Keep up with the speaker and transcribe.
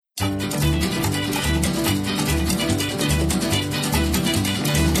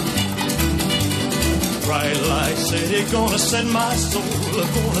said he's gonna set my soul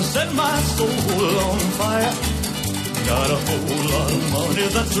on fire. Got a whole lot of money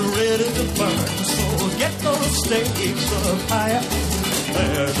that's ready to burn, so get those stakes up higher.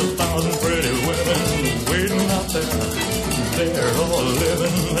 There's 1,000 pretty women waiting out there. They're all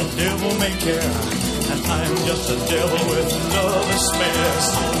living the devil may care. And I'm just a devil with love to spare.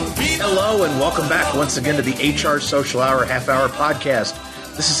 So hello and welcome back once again to the HR Social Hour Half Hour Podcast.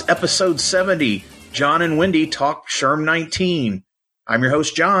 This is episode 70. Jon and Wendy talk SHRM19. I'm your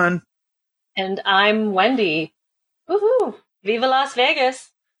host, Jon. And I'm Wendy. Woohoo! Viva Las Vegas.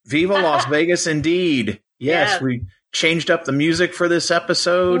 Viva Las Vegas, indeed. Yes, we changed up the music for this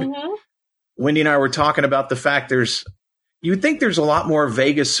episode. Mm-hmm. Wendy and I were talking about the fact you would think there's a lot more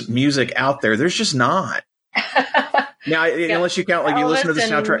Vegas music out there. There's just not. Now, unless you count, like Elvis, you listen to the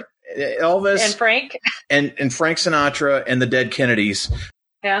soundtrack. Elvis. And Frank. And Frank Sinatra and the Dead Kennedys.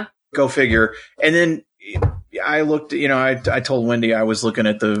 Yeah. Go figure. And then I looked, I told Wendy I was looking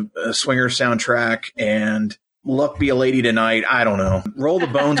at the Swinger soundtrack and Luck Be a Lady Tonight. I don't know. Roll the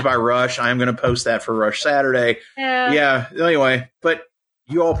Bones by Rush. I'm going to post that for Rush Saturday. Yeah. Anyway, but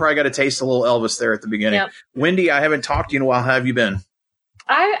you all probably got a taste of a little Elvis there at the beginning. Yep. Wendy, I haven't talked to you in a while. How have you been?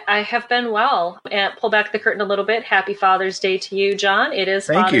 I have been well. And pull back the curtain a little bit. Happy Father's Day to you, Jon. It is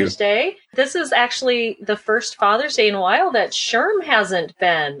Father's Day. This is actually the first Father's Day in a while that SHRM hasn't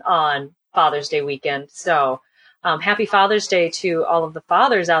been on Father's Day weekend. So happy Father's Day to all of the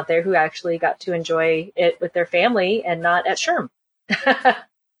fathers out there who actually got to enjoy it with their family and not at SHRM.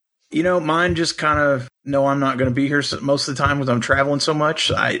 Mine just kind of, no, I'm not going to be here most of the time because I'm traveling so much.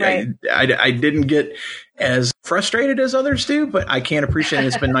 I didn't get as frustrated as others do, but I can't appreciate it.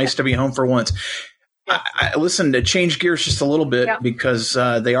 It's been nice to be home for once. I listened to change gears just a little bit because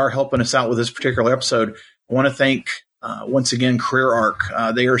they are helping us out with this particular episode. I want to thank, once again, Career Arc.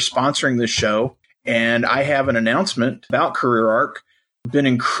 They are sponsoring this show, and I have an announcement about Career Arc. Been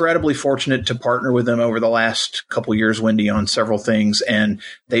incredibly fortunate to partner with them over the last couple years, Wendy, on several things, and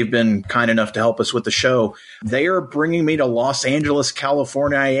they've been kind enough to help us with the show. They are bringing me to Los Angeles,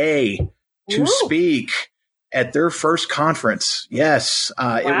 California, to speak at their first conference. Yes,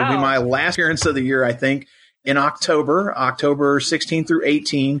 It will be my last appearance of the year, I think, in October 16 through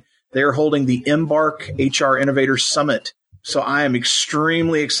 18. They're holding the Embark HR Innovators Summit. So I am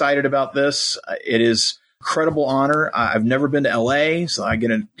extremely excited about this. It is incredible honor. I've never been to LA, so I get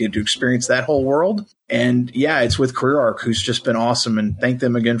to experience that whole world. And it's with Career Arc, who's just been awesome. And thank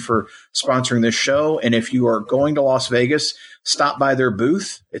them again for sponsoring this show. And if you are going to Las Vegas, stop by their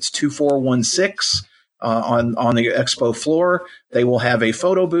booth. It's 2416 on the expo floor. They will have a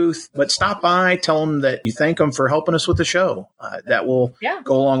photo booth, but stop by, tell them that you thank them for helping us with the show. That will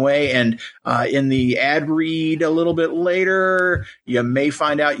go a long way. And in the ad read a little bit later, you may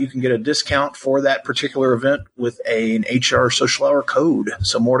find out you can get a discount for that particular event with an HR Social Hour code.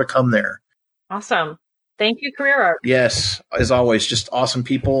 So more to come there. Awesome. Thank you, Career Arc. Yes, as always, just awesome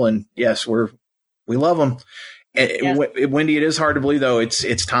people. And yes, we love them. Yes. Wendy, it is hard to believe, though.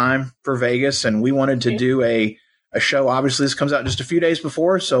 It's time for Vegas, and we wanted to do a show. Obviously, this comes out just a few days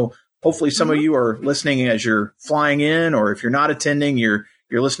before, so hopefully some of you are listening as you're flying in, or if you're not attending, you're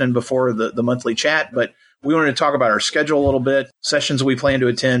listening before the monthly chat. But we wanted to talk about our schedule a little bit, sessions we plan to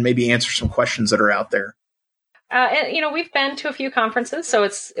attend, maybe answer some questions that are out there. And we've been to a few conferences, so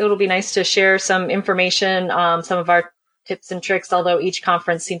it'll be nice to share some information, some of our tips and tricks, although each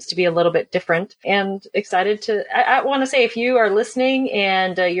conference seems to be a little bit different. And excited I want to say, if you are listening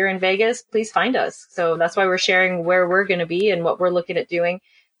and you're in Vegas, please find us. So that's why we're sharing where we're going to be and what we're looking at doing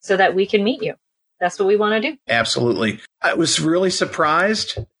so that we can meet you. That's what we want to do. Absolutely. I was really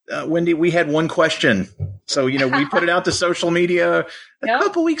surprised, Wendy. We had one question. So, we put it out to social media a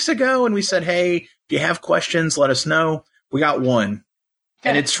couple weeks ago and we said, hey, if you have questions, let us know. We got one,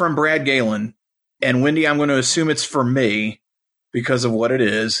 and it's from Brad Galen. And Wendy, I'm going to assume it's for me because of what it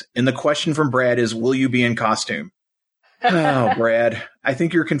is. And the question from Brad is, will you be in costume? Oh, Brad, I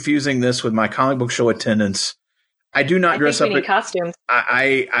think you're confusing this with my comic book show attendance. I do not dress up in costumes.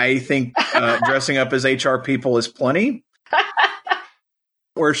 I think dressing up as HR people is plenty.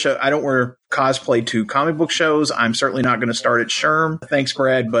 I don't wear cosplay to comic book shows. I'm certainly not going to start at SHRM. Thanks,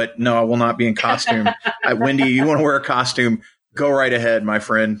 Brad. But no, I will not be in costume. Wendy, you want to wear a costume? Go right ahead, my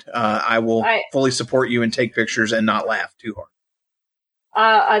friend. I will fully support you and take pictures and not laugh too hard.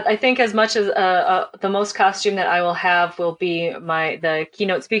 I think as much as the most costume that I will have will be the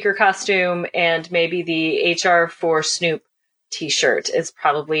keynote speaker costume, and maybe the HR for Snoop t-shirt is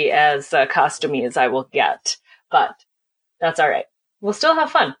probably as costumey as I will get, but that's all right. We'll still have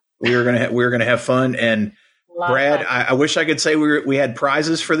fun. We're gonna have fun, and Brad, I wish I could say we had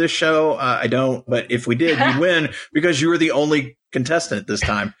prizes for this show. I don't, but if we did, you'd win because you were the only contestant this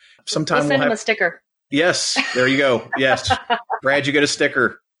time. Sometime we'll send him a sticker. Yes, there you go. Yes, Brad, you get a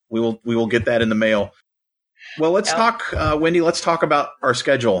sticker. We will get that in the mail. Well, let's talk, Wendy. Let's talk about our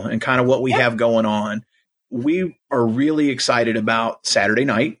schedule and kind of what we have going on. We are really excited about Saturday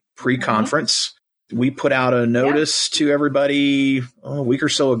night pre-conference. We put out a notice to everybody a week or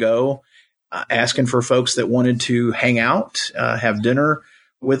so ago, asking for folks that wanted to hang out, have dinner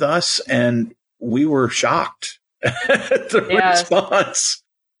with us, and we were shocked at the response.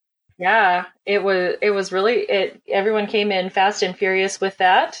 Yeah, it was really everyone came in fast and furious with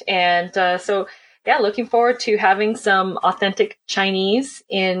that, and so looking forward to having some authentic Chinese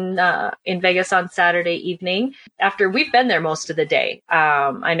in Vegas on Saturday evening. After we've been there most of the day,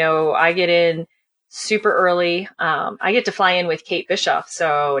 I know I get in super early. I get to fly in with Kate Bischoff,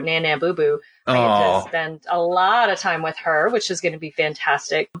 so Nana Boo Boo. I get to spend a lot of time with her, which is going to be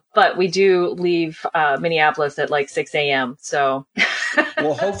fantastic. But we do leave Minneapolis at like 6 a.m. So,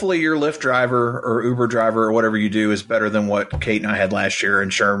 well, hopefully your Lyft driver or Uber driver or whatever you do is better than what Kate and I had last year in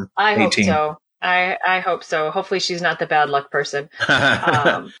SHRM19. I hope so. I hope so. Hopefully she's not the bad luck person.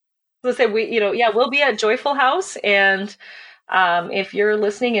 Let's say we'll be at Joyful House, and if you're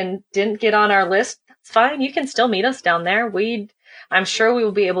listening and didn't get on our list, it's fine. You can still meet us down there. I'm sure we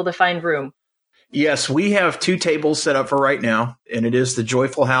will be able to find room. Yes, we have 2 tables set up for right now, and it is the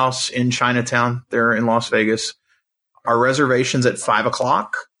Joyful House in Chinatown there in Las Vegas. Our reservation's at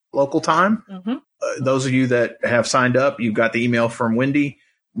 5:00 local time. Mm-hmm. Those of you that have signed up, you've got the email from Wendy.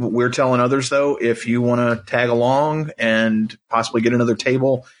 We're telling others, though, if you want to tag along and possibly get another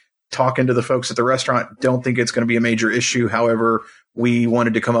table, talking to the folks at the restaurant, don't think it's going to be a major issue. However, we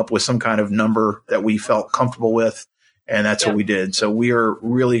wanted to come up with some kind of number that we felt comfortable with, and that's what we did. So we are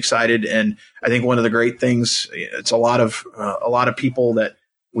really excited. And I think one of the great things, it's a lot of people that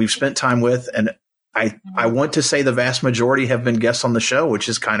we've spent time with. And I want to say the vast majority have been guests on the show, which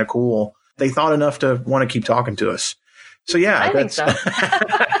is kind of cool. They thought enough to want to keep talking to us. So I think so.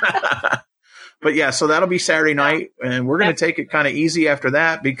 But yeah, so that'll be Saturday night, and we're going to take it kind of easy after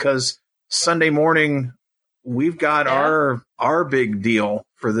that because Sunday morning we've got our big deal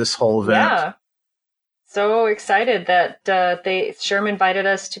for this whole event. Yeah. So excited that SHRM invited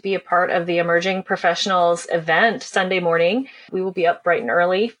us to be a part of the Emerging Professionals event Sunday morning. We will be up bright and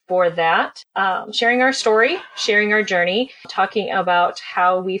early for that, sharing our story, sharing our journey, talking about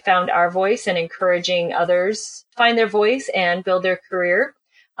how we found our voice and encouraging others find their voice and build their career.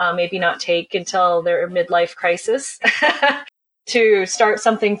 Maybe not take until their midlife crisis to start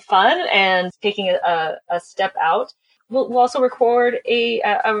something fun and taking a step out. We'll also record a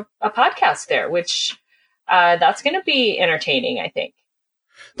podcast there, which that's going to be entertaining, I think.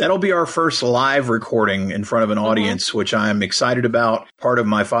 That'll be our first live recording in front of an audience, which I'm excited about. Part of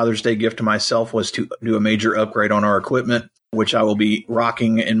my Father's Day gift to myself was to do a major upgrade on our equipment, which I will be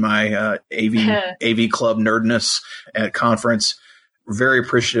rocking in my AV Club nerdness at conference. Very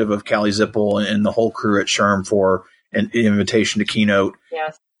appreciative of Callie Zippel and the whole crew at SHRM for an invitation to keynote.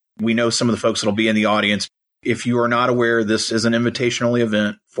 Yes. We know some of the folks that will be in the audience. If you are not aware, this is an invitation-only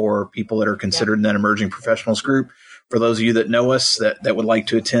event for people that are considered in that emerging professionals group. For those of you that know us that would like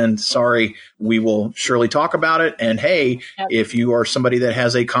to attend, sorry, we will surely talk about it. And hey, if you are somebody that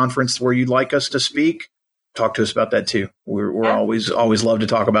has a conference where you'd like us to speak, talk to us about that too. We're always love to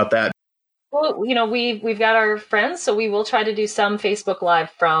talk about that. Well, we've got our friends, so we will try to do some Facebook Live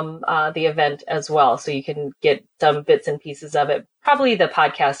from the event as well, so you can get some bits and pieces of it. Probably the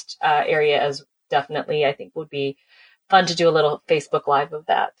podcast area as definitely, I think, would be fun to do a little Facebook Live of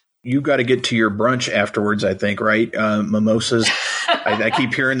that. You got to get to your brunch afterwards, I think, right? Mimosas. I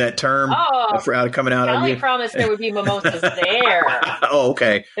keep hearing that term coming out of you. Kelly promised there would be mimosas there. Oh,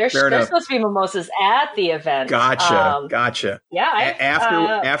 okay. There's supposed to be mimosas at the event. Gotcha. Yeah.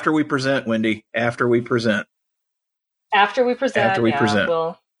 After we present, Wendy. After we present.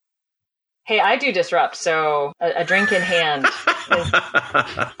 Well, hey, I do disrupt, so a drink in hand is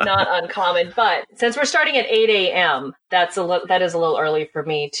not uncommon. But since we're starting at 8 a.m., that is a little early for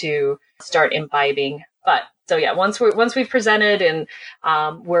me to start imbibing. But so yeah, once we've presented and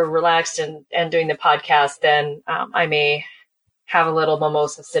we're relaxed and doing the podcast, then I may have a little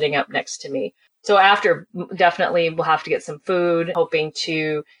mimosa sitting up next to me. So after, definitely we'll have to get some food.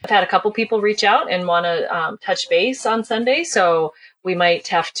 I've had a couple people reach out and want to touch base on Sunday, so we might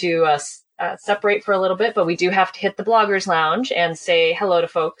have to separate for a little bit, but we do have to hit the Bloggers Lounge and say hello to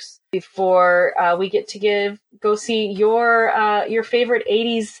folks before we get to go see your favorite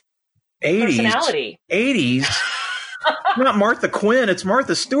 80s personality. 80s? Not Martha Quinn, it's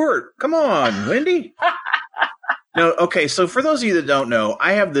Martha Stewart. Come on, Wendy. No, okay, so for those of you that don't know,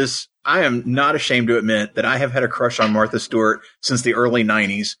 I am not ashamed to admit that I have had a crush on Martha Stewart since the early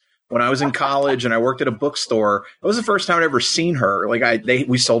 90s. When I was in college and I worked at a bookstore, it was the first time I'd ever seen her. Like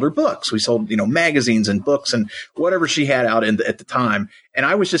we sold her books. We sold, magazines and books and whatever she had out at the time. And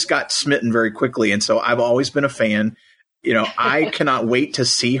I just got smitten very quickly. And so I've always been a fan. I cannot wait to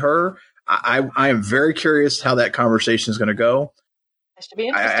see her. I am very curious how that conversation is going to go. It should be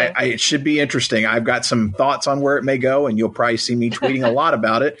interesting. It should be interesting. I've got some thoughts on where it may go, and you'll probably see me tweeting a lot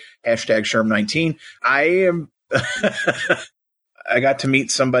about it. #SHRM19. I got to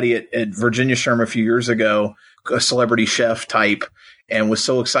meet somebody at Virginia SHRM a few years ago, a celebrity chef type, and was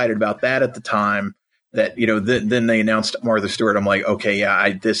so excited about that at the time that, then they announced Martha Stewart. I'm like, okay, yeah,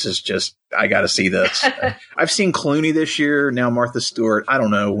 I got to see this. I've seen Clooney this year. Now Martha Stewart. I don't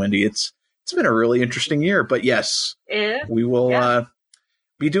know, Wendy. It's been a really interesting year, but yes, we will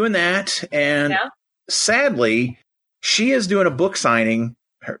be doing that. And sadly, she is doing a book signing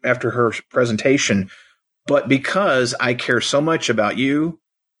after her presentation. But because I care so much about you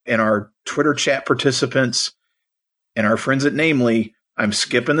and our Twitter chat participants and our friends at Namely, I'm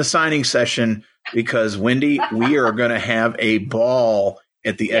skipping the signing session because, Wendy, we are going to have a ball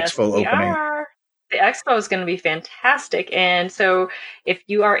at the Expo opening. The Expo is going to be fantastic. And so if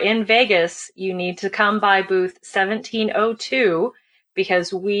you are in Vegas, you need to come by booth 1702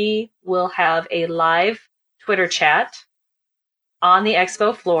 because we will have a live Twitter chat on the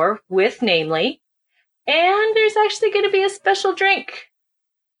Expo floor with Namely. And there's actually going to be a special drink.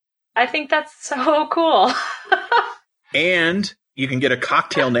 I think that's so cool. And you can get a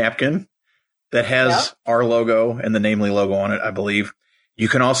cocktail napkin that has our logo and the Namely logo on it, I believe. You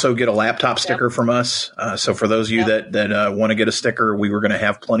can also get a laptop sticker from us. So for those of you that want to get a sticker, we were going to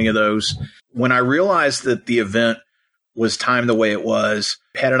have plenty of those. When I realized that the event was timed the way it was,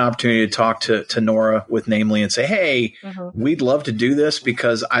 had an opportunity to talk to Nora with Namely and say, hey, we'd love to do this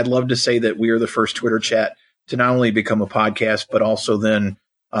because I'd love to say that we are the first Twitter chat to not only become a podcast, but also then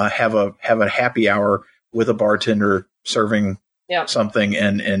have a happy hour with a bartender serving something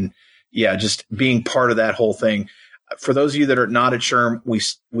and just being part of that whole thing. For those of you that are not at SHRM,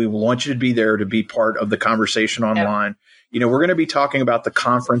 we want you to be there to be part of the conversation online. We're going to be talking about the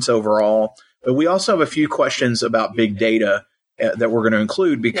conference overall, but we also have a few questions about big data that we're going to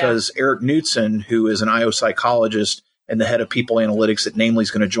include because Eric Knudsen, who is an IO psychologist and the head of people analytics at Namely,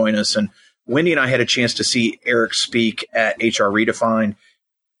 is going to join us. And Wendy and I had a chance to see Eric speak at HR Redefined.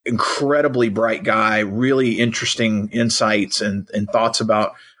 Incredibly bright guy, really interesting insights and thoughts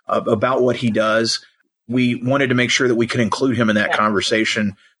about what he does. We wanted to make sure that we could include him in that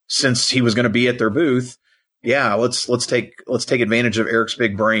conversation since he was going to be at their booth. Yeah, let's take advantage of Eric's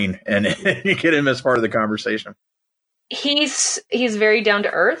big brain and get him as part of the conversation. He's very down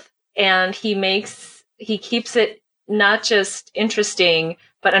to earth, and he keeps it not just interesting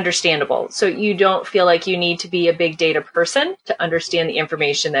but understandable. So you don't feel like you need to be a big data person to understand the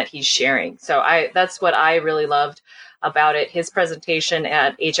information that he's sharing. So that's what I really loved about it. His presentation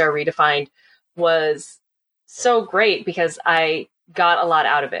at HR Redefined was so great because I got a lot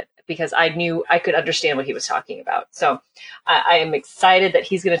out of it, because I knew I could understand what he was talking about. So I am excited that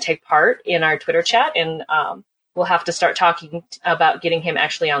he's going to take part in our Twitter chat, and we'll have to start talking about getting him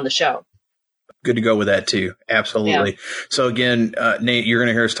actually on the show. Good to go with that too. Absolutely. Yeah. So again, Nate, you're going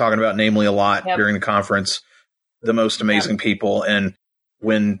to hear us talking about Namely a lot during the conference, the most amazing people. And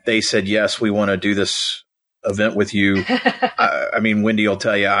when they said, yes, we want to do this event with you, I mean, Wendy will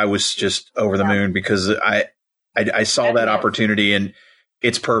tell you, I was just over the moon because I saw that opportunity, and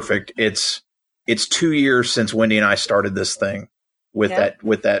it's perfect. It's 2 years since Wendy and I started this thing with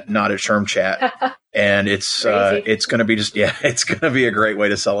that Not at SHRM chat. And it's going to be it's going to be a great way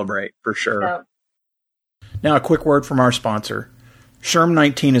to celebrate for sure. Yeah. Now, a quick word from our sponsor.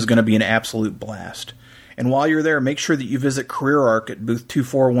 SHRM19 is going to be an absolute blast. And while you're there, make sure that you visit CareerArc at booth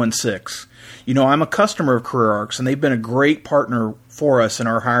 2416. I'm a customer of CareerArc's, and they've been a great partner for us in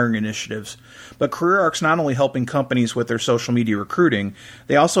our hiring initiatives. But CareerArc's not only helping companies with their social media recruiting,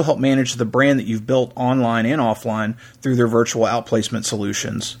 they also help manage the brand that you've built online and offline through their virtual outplacement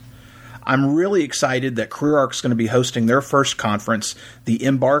solutions. I'm really excited that CareerArc is going to be hosting their first conference, the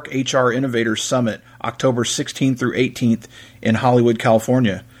Embark HR Innovators Summit, October 16th through 18th in Hollywood,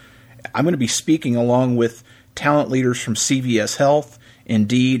 California. I'm going to be speaking along with talent leaders from CVS Health,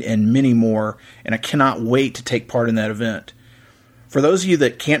 Indeed, and many more, and I cannot wait to take part in that event. For those of you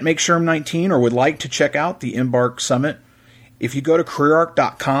that can't make SHRM19 or would like to check out the Embark Summit, if you go to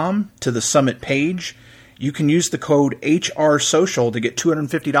careerarc.com to the summit page, you can use the code HRSocial to get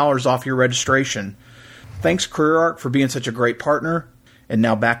 $250 off your registration. Thanks, CareerArc, for being such a great partner. And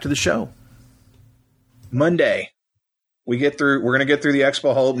now back to the show. Monday, we're going to get through the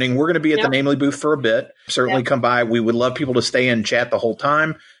expo hall opening. We're going to be at the Namely booth for a bit. Certainly come by. We would love people to stay and chat the whole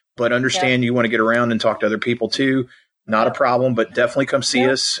time, but understand you want to get around and talk to other people too. Not a problem, but definitely come see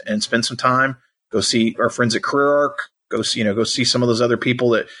us and spend some time. Go see our friends at Career Arc. Go see some of those other people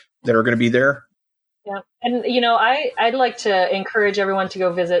that are going to be there. Yeah. And, I'd like to encourage everyone to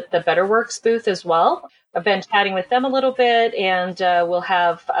go visit the Better Works booth as well. I've been chatting with them a little bit, and we'll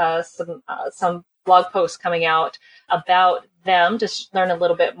have some blog posts coming out about them to learn a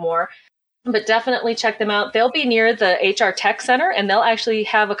little bit more. But definitely check them out. They'll be near the HR Tech Center, and they'll actually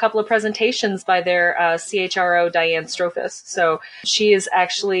have a couple of presentations by their CHRO, Diane Strophus. So she is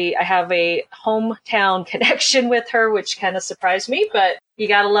actually, I have a hometown connection with her, which kind of surprised me, but you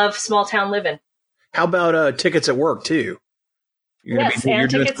got to love small town living. How about tickets at work, too? You're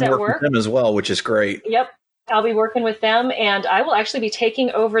tickets at work with them as well, which is great. Yep. I'll be working with them, and I will actually be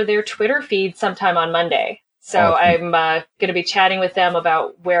taking over their Twitter feed sometime on Monday. So awesome. I'm going to be chatting with them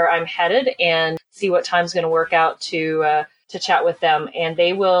about where I'm headed and see what time's going to work out to chat with them. And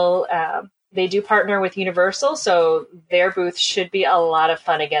they will, they do partner with Universal, so their booth should be a lot of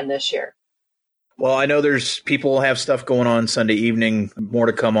fun again this year. Well, I know there's people have stuff going on Sunday evening, more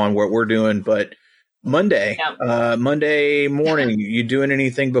to come on what we're doing, but Monday morning, you doing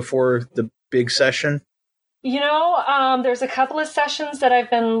anything before the big session? There's a couple of sessions that I've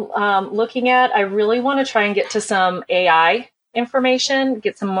been looking at. I really want to try and get to some AI information,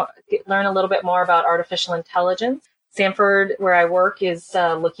 learn a little bit more about artificial intelligence. Stanford, where I work, is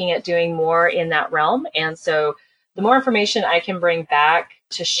looking at doing more in that realm. And so the more information I can bring back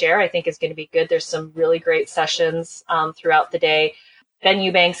to share, I think is going to be good. There's some really great sessions throughout the day. Ben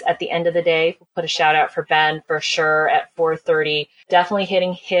Eubanks at the end of the day. We'll put a shout out for Ben for sure at 4:30. Definitely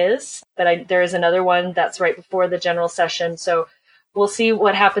hitting his. But there is another one that's right before the general session. So we'll see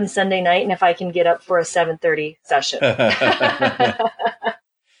what happens Sunday night and if I can get up for a 7:30 session.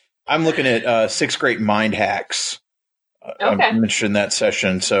 I'm looking at 6 great mind hacks. Okay. I mentioned that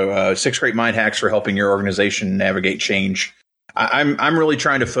session. So 6 great mind hacks for helping your organization navigate change. I'm really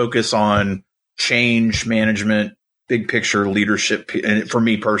trying to focus on change management, big picture leadership, and for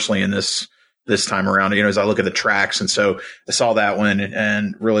me personally in this time around, as I look at the tracks. And so I saw that one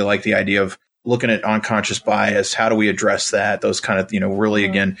and really like the idea of looking at unconscious bias. How do we address that? Those kind of, really,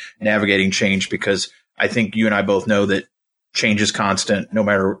 again, navigating change, because I think you and I both know that change is constant, no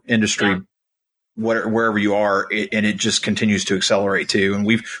matter industry, wherever you are, and it just continues to accelerate too. And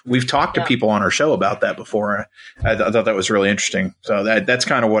we've talked to people on our show about that before. I thought that was really interesting. So that's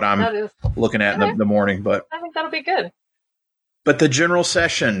kind of what I'm looking at in the morning. But I think that'll be good. But the general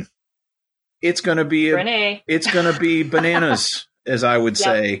session, it's going to be bananas, as I would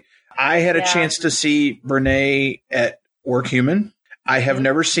say. I had a chance to see Brene at WorkHuman. I have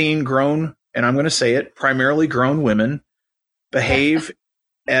never seen grown, and I'm going to say it, primarily grown women behave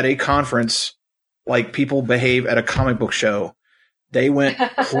at a conference like people behave at a comic book show. They went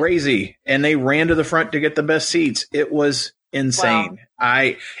crazy and they ran to the front to get the best seats. It was insane.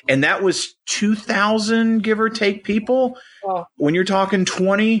 Wow. And that was 2,000 give or take people. Oh. When you're talking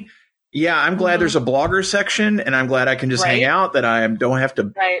 20, I'm glad there's a blogger section, and I'm glad I can just hang out, that I don't have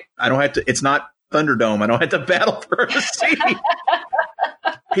to, it's not Thunderdome. I don't have to battle for a seat.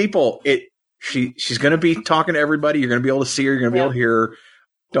 People, she's going to be talking to everybody. You're going to be able to see her. You're going to be able to hear her.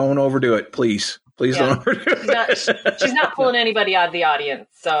 Don't overdo it, please. Please don't overdo it. She's not pulling anybody out of the audience.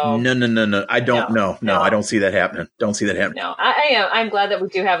 So no. I don't know. No, I don't see that happening. No, I am. I'm glad that we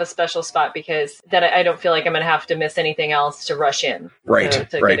do have a special spot, because that I don't feel like I'm going to have to miss anything else to rush in to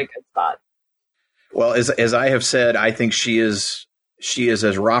get a good spot. Well, as I have said, I think she is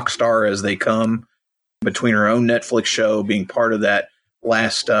as rock star as they come, between her own Netflix show, being part of that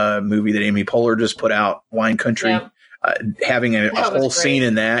last movie that Amy Poehler just put out, Wine Country. Yeah. Having a whole scene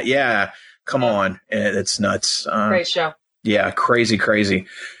in that. Yeah. Come on. It's nuts. Great show. Yeah. Crazy.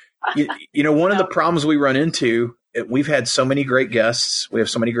 One of the problems we run into, we've had so many great guests. We have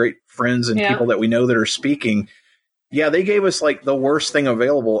so many great friends and people that we know that are speaking. Yeah. They gave us like the worst thing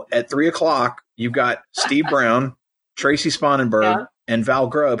available. At 3:00, you've got Steve Brown, Tracy Sponenberg, and Val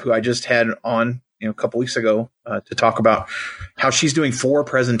Grubb, who I just had on a couple weeks ago to talk about how she's doing 4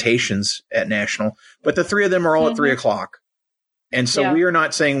 presentations at National, but the 3 of them are all at 3:00. And so we are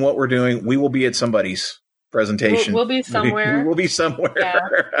not saying what we're doing. We will be at somebody's presentation. We'll be somewhere. We will be somewhere. Yeah,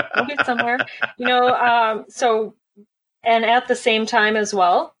 we'll be somewhere. So, and at the same time as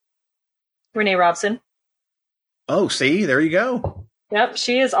well, Renee Robson. Oh, see, there you go. Yep.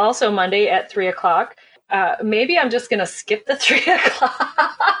 She is also Monday at 3:00. Maybe I'm just going to skip the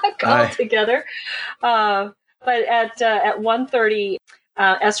 3:00 altogether. But at 1:30,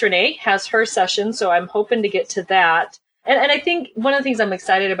 S. Renee has her session, so I'm hoping to get to that. And I think one of the things I'm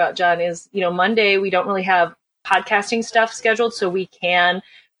excited about, John, is, Monday we don't really have podcasting stuff scheduled, so we can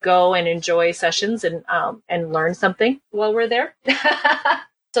go and enjoy sessions and learn something while we're there.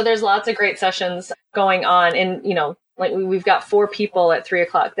 So there's lots of great sessions going on, and like we've got 4 people at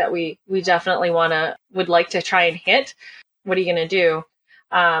 3:00 that we definitely would like to try and hit. What are you going to do?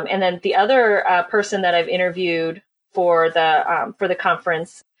 And then the other person that I've interviewed for the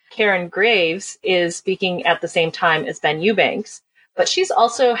conference, Karen Graves, is speaking at the same time as Ben Eubanks, but she's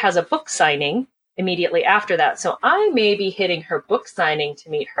also has a book signing immediately after that. So I may be hitting her book signing to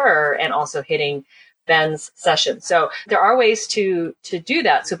meet her and also hitting Ben's session. So there are ways to do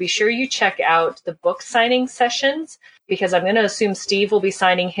that. So be sure you check out the book signing sessions, because I'm going to assume Steve will be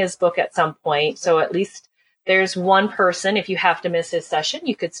signing his book at some point. So at least there's one person. If you have to miss his session,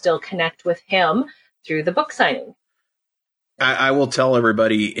 you could still connect with him through the book signing. I will tell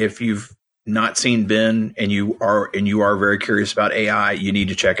everybody, if you've not seen Ben and you are very curious about AI, you need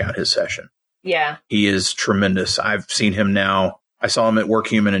to check out his session. Yeah. He is tremendous. I've seen him now. I saw him at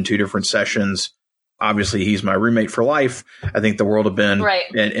WorkHuman in 2 different sessions. Obviously, he's my roommate for life. I think the world of Ben, right.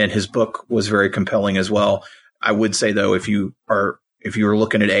 And his book was very compelling as well. I would say, though, if you are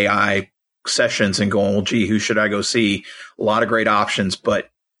looking at AI sessions and going, well, gee, who should I go see? A lot of great options, but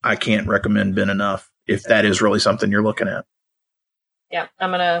I can't recommend Ben enough if that is really something you're looking at. Yeah, I'm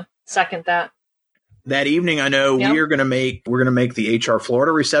going to second that. That evening, I know we're going to make the HR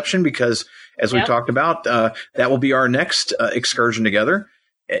Florida reception, because as we talked about, that will be our next excursion together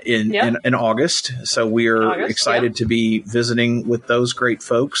in August. So we are excited to be visiting with those great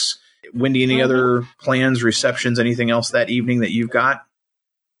folks. Wendy, any other plans, receptions, anything else that evening that you've got?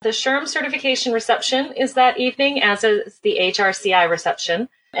 The SHRM certification reception is that evening, as is the HRCI reception.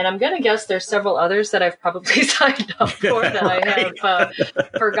 And I'm going to guess there's several others that I've probably signed up for that I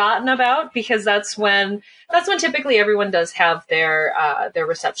have forgotten about, because that's when typically everyone does have their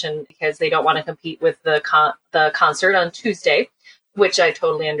reception, because they don't want to compete with the concert on Tuesday, which I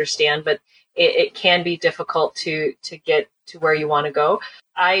totally understand, but it can be difficult to get to where you want to go.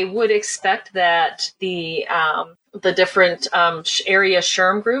 I would expect that the different area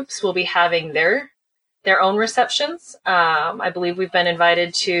SHRM groups will be having their own receptions. I believe we've been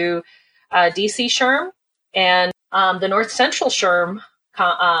invited to DC SHRM, and the North Central SHRM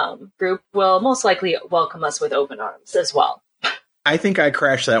group will most likely welcome us with open arms as well. I think I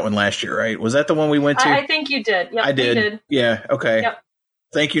crashed that one last year, right? Was that the one we went to? I think you did. Yep, I did. Yeah. Okay. Yep.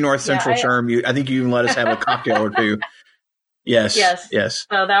 Thank you, North Central SHRM. I think you even let us have a cocktail or two. Yes.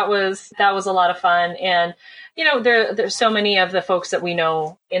 So that was a lot of fun. And, there's so many of the folks that we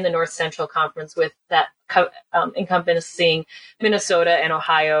know in the North Central Conference with that encompassing Minnesota and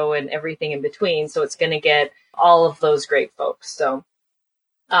Ohio and everything in between. So it's going to get all of those great folks. So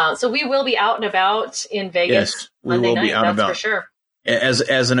we will be out and about in Vegas Monday night. That's for sure.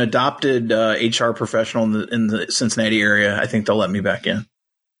 As an adopted HR professional in the Cincinnati area, I think they'll let me back in.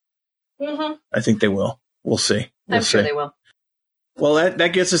 Mm-hmm. I think they will. We'll see. I'm sure they will. Well,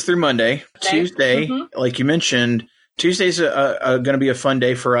 that gets us through Monday. Tuesday, like you mentioned, Tuesday's going to be a fun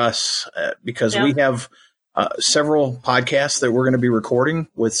day for us because we have several podcasts that we're going to be recording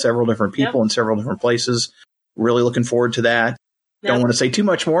with several different people in several different places. Really looking forward to that. Don't want to say too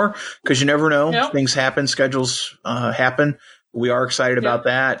much more because you never know. Things happen. Schedules happen. We are excited about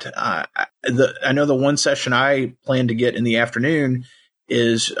that. I know the one session I plan to get in the afternoon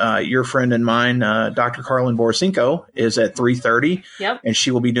is your friend and mine, Dr. Carlin Borisenko, is at 3:30, and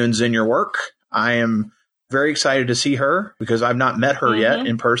she will be doing Zen Your Work. I am very excited to see her because I've not met her yet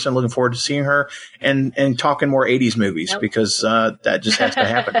in person. Looking forward to seeing her and talking more 80s movies because that just has to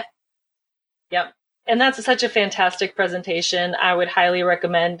happen. And that's such a fantastic presentation. I would highly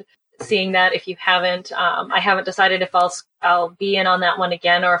recommend seeing that if you haven't. I haven't decided if I'll be in on that one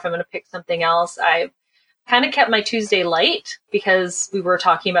again or if I'm going to pick something else. I've kind of kept my Tuesday light because we were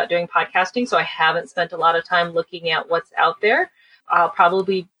talking about doing podcasting, so I haven't spent a lot of time looking at what's out there. I'll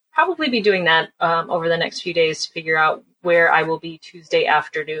probably be doing that over the next few days to figure out where I will be Tuesday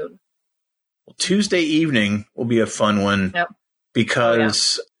afternoon. Tuesday evening will be a fun one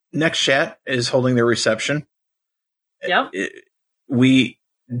because Next Chat is holding their reception. We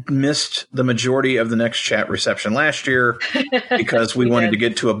missed the majority of the Next Chat reception last year because we wanted to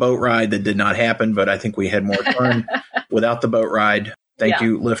get to a boat ride that did not happen, but I think we had more fun without the boat ride. Thank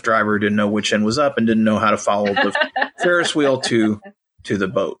you, Lyft driver, didn't know which end was up and didn't know how to follow the Ferris wheel to the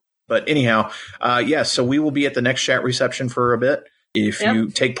boat. But anyhow, so we will be at the Next Chat reception for a bit. If you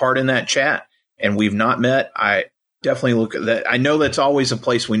take part in that chat and we've not met, I definitely look at that. I know that's always a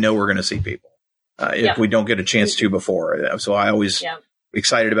place we know we're going to see people if we don't get a chance to before. So I always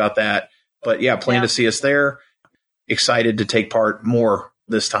excited about that. But plan to see us there. excited to take part more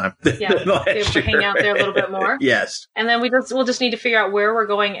this time. Yeah, to hang out there a little bit more. Yes. And then we'll just need to figure out where we're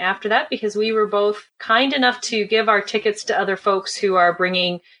going after that, because we were both kind enough to give our tickets to other folks who are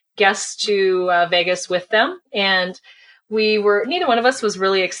bringing guests to Vegas with them. And neither one of us was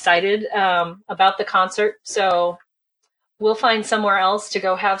really excited about the concert. So we'll find somewhere else to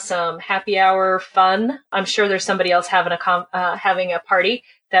go have some happy hour fun. I'm sure there's somebody else having a party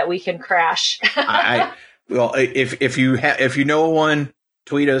that we can crash. Well, if you know one,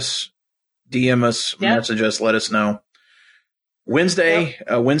 tweet us, DM us, message us, let us know.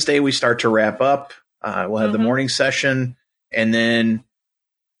 Wednesday we start to wrap up. We'll have the morning session, and then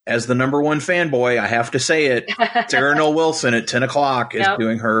as the number one fanboy, I have to say it, Sarah Noel Wilson at 10 o'clock is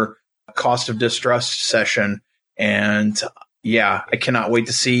doing her Cost of Distrust session. And yeah, I cannot wait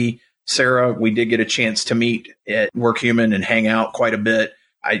to see Sarah. We did get a chance to meet at Workhuman and hang out quite a bit.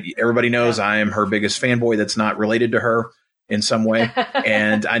 Everybody knows I am her biggest fanboy that's not related to her in some way.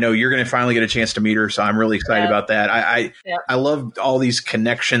 And I know you're going to finally get a chance to meet her. So I'm really excited about that. I love all these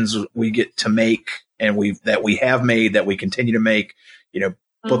connections we get to make, and we have made, that we continue to make,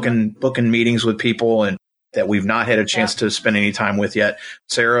 booking meetings with people and that we've not had a chance to spend any time with yet.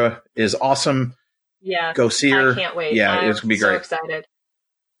 Sarah is awesome. Yeah. Go see her. I can't wait. Yeah, it's going to be great.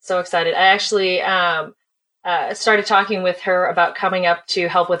 So excited. I actually started talking with her about coming up to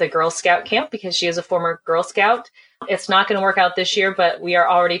help with a Girl Scout camp, because she is a former Girl Scout. It's not going to work out this year, but we are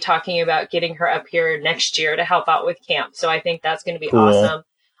already talking about getting her up here next year to help out with camp. So I think that's going to be awesome.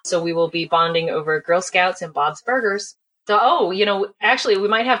 So we will be bonding over Girl Scouts and Bob's Burgers. So, actually, we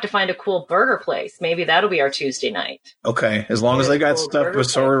might have to find a cool burger place. Maybe that'll be our Tuesday night. Okay. As long as they got stuff with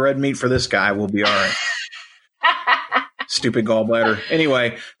sour red meat for this guy, we'll be all right. Stupid gallbladder.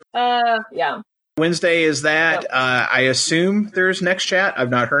 Anyway. Yeah. Wednesday is that. Yep. I assume there's next chat. I've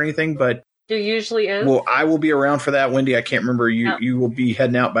not heard anything, but there usually is. Well, I will be around for that. Wendy, I can't remember. You will be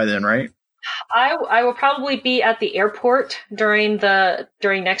heading out by then, right? I will probably be at the airport during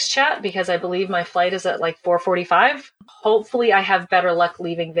next chat, because I believe my flight is at like 4:45. Hopefully, I have better luck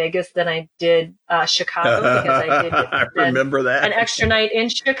leaving Vegas than I did Chicago, because I did I remember that an extra night in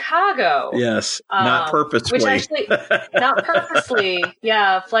Chicago. Yes, not purposely. Which actually, not purposely.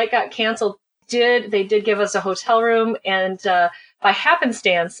 Yeah, flight got canceled. They did give us a hotel room, and by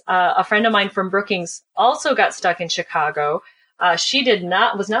happenstance, a friend of mine from Brookings also got stuck in Chicago. She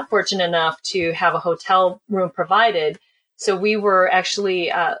was not fortunate enough to have a hotel room provided. So we were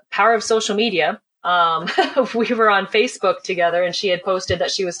actually, power of social media. We were on Facebook together, and she had posted that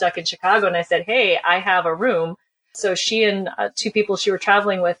she was stuck in Chicago. And I said, hey, I have a room. So she and two people she were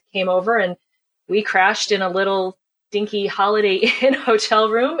traveling with came over, and we crashed in a little dinky Holiday Inn hotel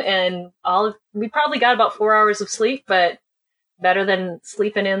room, and we probably got about 4 hours of sleep, but better than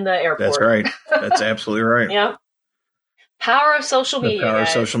sleeping in the airport. That's right. That's absolutely right. Yep. Power of social media. Power of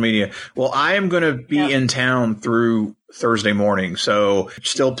social media. Well, I am going to be in town through Thursday morning. So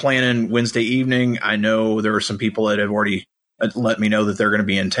still planning Wednesday evening. I know there are some people that have already let me know that they're going to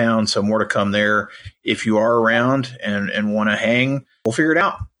be in town. So more to come there. If you are around and want to hang, we'll figure it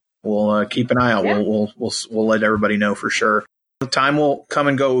out. We'll keep an eye out. Yeah. We'll let everybody know for sure. Time will come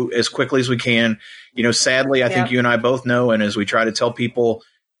and go as quickly as we can. Sadly, I think you and I both know, and as we try to tell people,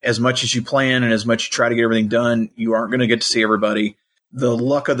 as much as you plan and as much you try to get everything done, you aren't going to get to see everybody. The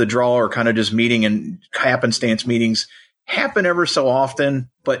luck of the draw, or kind of just meeting and happenstance meetings, happen ever so often.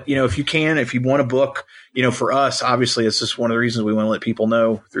 But, if you want to book, for us, obviously, it's just one of the reasons we want to let people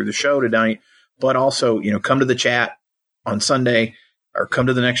know through the show tonight. But also, come to the chat on Sunday, or come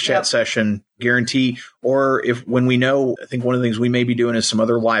to the next chat session, guarantee. Or when we know, I think one of the things we may be doing is some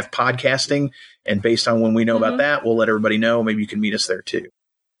other live podcasting. And based on when we know about that, we'll let everybody know.Maybe you can meet us there too.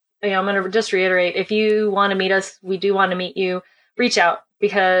 Yeah, I'm going to just reiterate, if you want to meet us, we do want to meet you, reach out,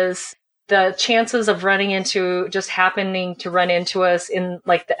 because the chances of happening to run into us in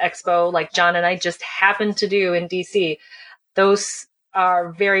like the expo, like John and I just happened to do in DC, those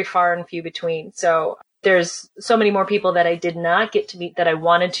are very far and few between. So there's so many more people that I did not get to meet that I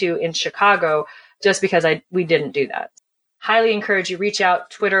wanted to in Chicago, just because we didn't do that. Highly encourage you, reach out,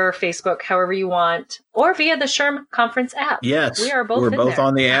 Twitter, Facebook, however you want, or via the SHRM Conference app. Yes, we're both there.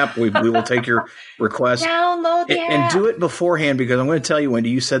 On the app. We will take your request. Download the app. And do it beforehand, because I'm going to tell you, Wendy,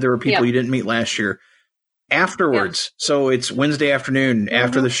 you said there were people you didn't meet last year. Afterwards, so it's Wednesday afternoon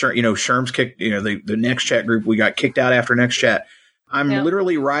after the SHRM's kicked, the next chat group, we got kicked out after next chat. I'm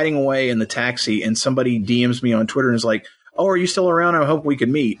literally riding away in the taxi, and somebody DMs me on Twitter and is like, "Oh, are you still around? I hope we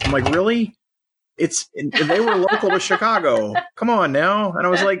can meet." I'm like, "Really?" They were local to Chicago. Come on now. And I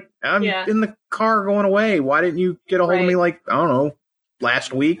was like, I'm in the car going away. Why didn't you get a hold of me, like, I don't know,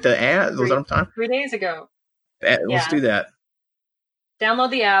 last week to add? Was that time? 3 days ago. Let's do that.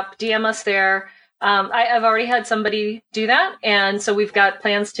 Download the app, DM us there. I've already had somebody do that, and so we've got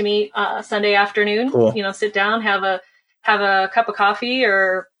plans to meet Sunday afternoon. Cool. Sit down, have a cup of coffee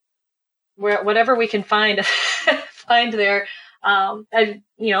or whatever we can find there.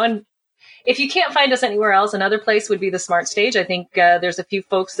 And if you can't find us anywhere else, another place would be the Smart Stage. I think there's a few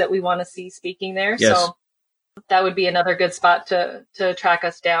folks that we want to see speaking there, yes. So that would be another good spot to track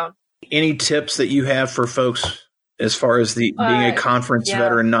us down. Any tips that you have for folks as far as being a conference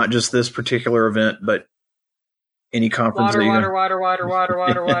veteran, not just this particular event, but any conference? Water. Bring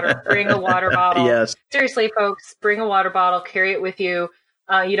a water bottle. Yes. Seriously, folks, bring a water bottle. Carry it with you.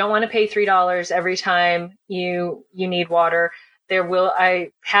 You don't want to pay $3 every time you need water. I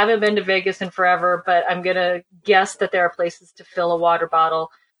haven't been to Vegas in forever, but I'm going to guess that there are places to fill a water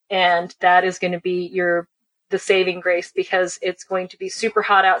bottle, and that is going to be the saving grace, because it's going to be super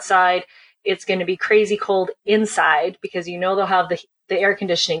hot outside. It's going to be crazy cold inside because they'll have the air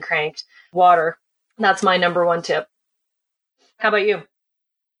conditioning cranked. Water. That's my number one tip. How about you?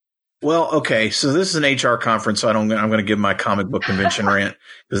 Well, okay. So this is an HR conference, so I'm going to give my comic book convention rant,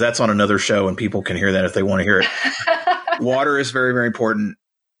 because that's on another show and people can hear that if they want to hear it. Water is very, very important.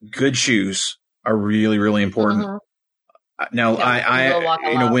 Good shoes are really, really important. Mm-hmm.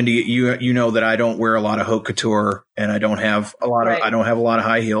 Now, Wendy, you know that I don't wear a lot of haute couture, and I don't have a lot of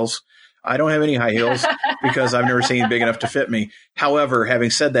high heels. I don't have any high heels because I've never seen big enough to fit me. However, having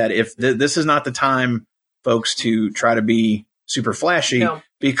said that, if this is not the time, folks, to try to be super flashy,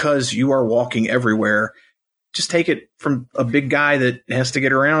 because you are walking everywhere. Just take it from a big guy that has to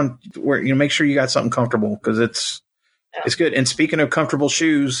get around. Where make sure you got something comfortable, because it's good. And speaking of comfortable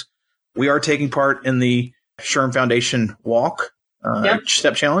shoes, we are taking part in the SHRM Foundation Walk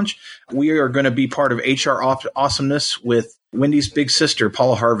Step Challenge. We are going to be part of HR Awesomeness with Wendy's big sister,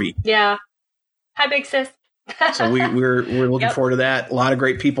 Paula Harvey. Yeah. Hi, big sis. So we're looking forward to that. A lot of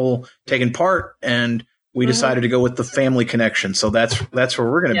great people taking part, and we decided to go with the family connection. So that's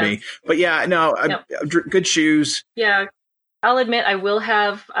where we're going to be. But good shoes. Yeah. I'll admit I will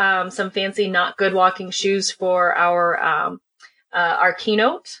have some fancy, not good walking shoes for our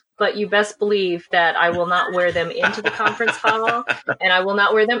keynote. But you best believe that I will not wear them into the conference hall, and I will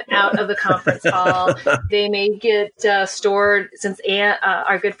not wear them out of the conference hall. They may get stored, since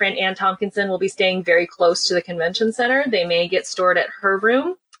our good friend Ann Tompkinson will be staying very close to the convention center. They may get stored at her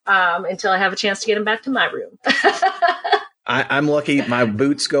room until I have a chance to get them back to my room. I'm lucky. My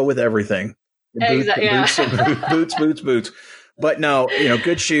boots go with everything. Boots. But no,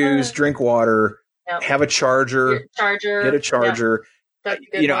 good shoes, drink water, have a charger, get a charger.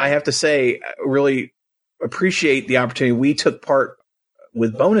 Yep. I have to say, really appreciate the opportunity. We took part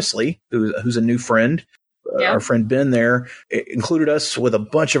with Bonusly, who's a new friend. Our friend Ben there included us with a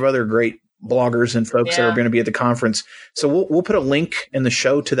bunch of other great bloggers and folks that are going to be at the conference. So we'll put a link in the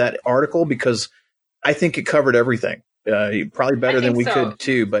show to that article, because I think it covered everything. Probably better than we could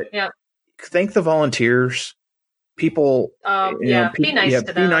too. But thank the volunteers. People, be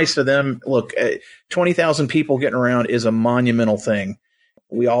nice to them. Look, 20,000 people getting around is a monumental thing.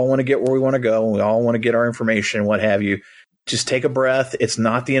 We all want to get where we want to go. We all want to get our information, what have you. Just take a breath. It's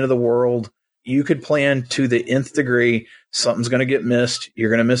not the end of the world. You could plan to the nth degree. Something's going to get missed. You're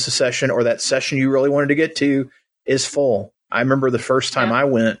going to miss a session, or that session you really wanted to get to is full. I remember the first time I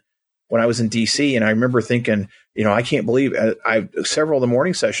went when I was in DC, and I remember thinking, I can't believe several of the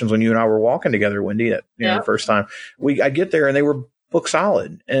morning sessions when you and I were walking together, Wendy, the first time I get there and they were book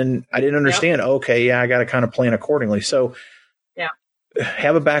solid, and I didn't understand. Okay. I got to kind of plan accordingly. So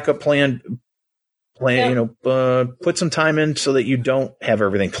have a backup plan, put some time in so that you don't have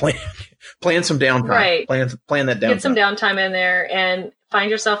everything planned. Plan some downtime. Right. Plan that downtime. Get some downtime in there and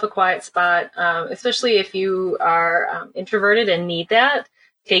find yourself a quiet spot, especially if you are introverted and need that.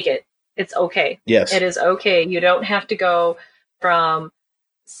 Take it. It's okay. Yes. It is okay. You don't have to go from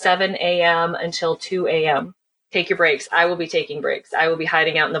 7 a.m. until 2 a.m. Take your breaks. I will be taking breaks. I will be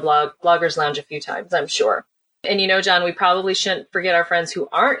hiding out in the Bloggers Lounge a few times, I'm sure. And John, we probably shouldn't forget our friends who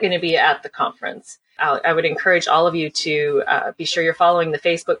aren't going to be at the conference. I would encourage all of you to be sure you're following the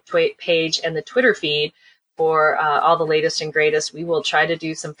Facebook page and the Twitter feed for all the latest and greatest. We will try to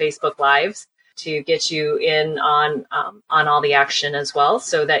do some Facebook Lives to get you in on all the action as well,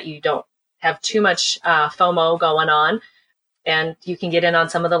 so that you don't have too much FOMO going on, and you can get in on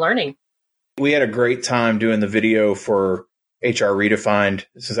some of the learning. We had a great time doing the video for HR Redefined,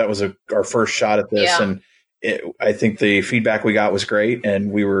 since that was our first shot at this. And I think the feedback we got was great,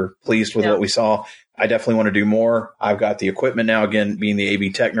 and we were pleased with what we saw. I definitely want to do more. I've got the equipment now. Again, being the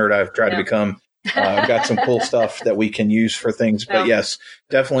AV tech nerd, I've tried to become. I've got some cool stuff that we can use for things. But yes,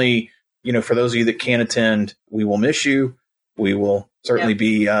 definitely for those of you that can't attend, we will miss you. We will certainly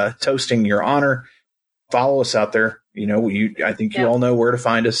be toasting your honor. Follow us out there. I think you all know where to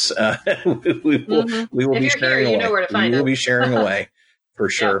find us. We will be sharing away. You know where to find us. We will be sharing away for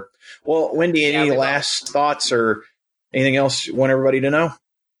sure. Well, Wendy, any last thoughts or anything else you want everybody to know?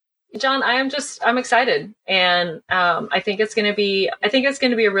 John, I'm excited, and I think it's going to be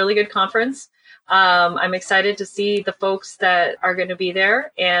a really good conference. I'm excited to see the folks that are going to be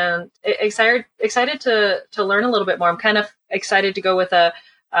there, and excited to learn a little bit more. I'm kind of excited to go with a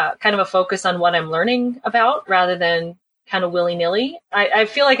kind of a focus on what I'm learning about rather than kind of willy-nilly. I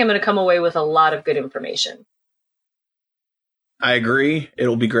feel like I'm going to come away with a lot of good information. I agree.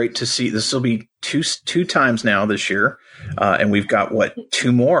 It'll be great to see. This will be two times now this year. And we've got,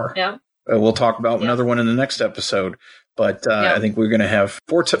 two more? Yeah. We'll talk about another one in the next episode. But I think we're going to have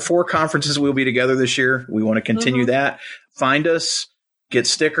four conferences we'll be together this year. We want to continue that. Find us, get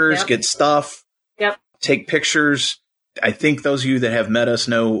stickers, get stuff, take pictures. I think those of you that have met us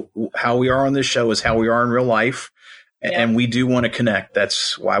know how we are on this show is how we are in real life. And we do want to connect.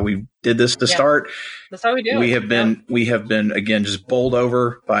 That's why we did this to start. That's how we do it. We have been, again, just bowled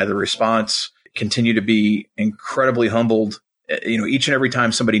over by the response. Continue to be incredibly humbled. Each and every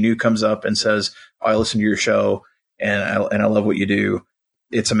time somebody new comes up and says, "Oh, I listen to your show and I love what you do."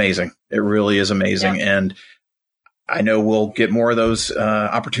 It's amazing. It really is amazing. Yeah. And I know we'll get more of those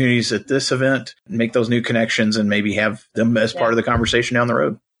opportunities at this event, make those new connections, and maybe have them as part of the conversation down the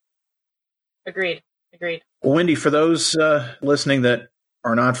road. Agreed. Well, Wendy, for those listening that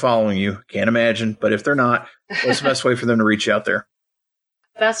are not following you, can't imagine, but if they're not, what's the best way for them to reach out there?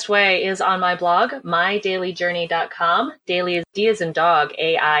 Best way is on my blog, mydailyjourney.com. Daily is D as in dog,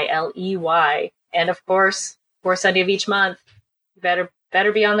 AILEY. And of course, fourth Sunday of each month, you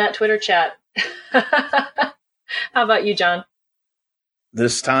better be on that Twitter chat. How about you, John?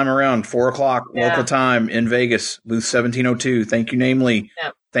 This time around, 4:00 local time in Vegas, booth 1702. Thank you, namely.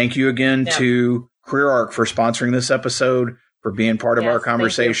 Yep. Thank you again to Career Arc for sponsoring this episode, for being part of our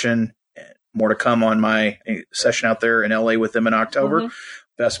conversation. More to come on my session out there in LA with them in October.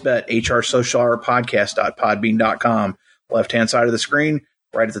 Best bet, HRSocialHourPodcast.podbean.com. Left-hand side of the screen,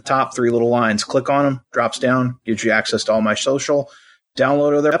 right at the top, 3 little lines. Click on them, drops down, gives you access to all my social.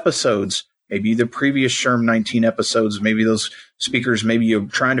 Download other episodes, maybe the previous SHRM19 episodes, maybe those speakers, maybe you're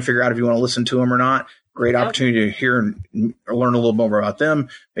trying to figure out if you want to listen to them or not. Great opportunity to hear and learn a little more about them.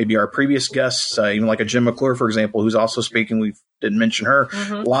 Maybe our previous guests, even like a Jim McClure, for example, who's also speaking. We didn't mention her.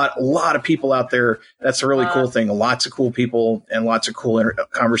 A lot of people out there. That's a really cool thing. Lots of cool people and lots of cool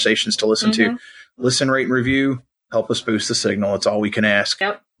conversations to listen to. Listen, rate, and review. Help us boost the signal. It's all we can ask.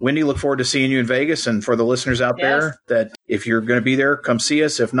 Wendy, look forward to seeing you in Vegas. And for the listeners out there, that if you're going to be there, come see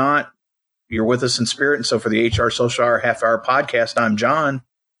us. If not, you're with us in spirit. And so for the HR Social Hour Half Hour Podcast, I'm John.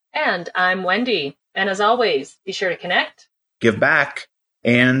 And I'm Wendy. And as always, be sure to connect, give back,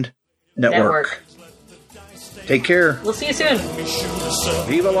 and network. Take care. We'll see you soon.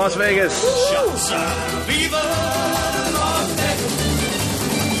 Viva Las Vegas. Viva Las Vegas.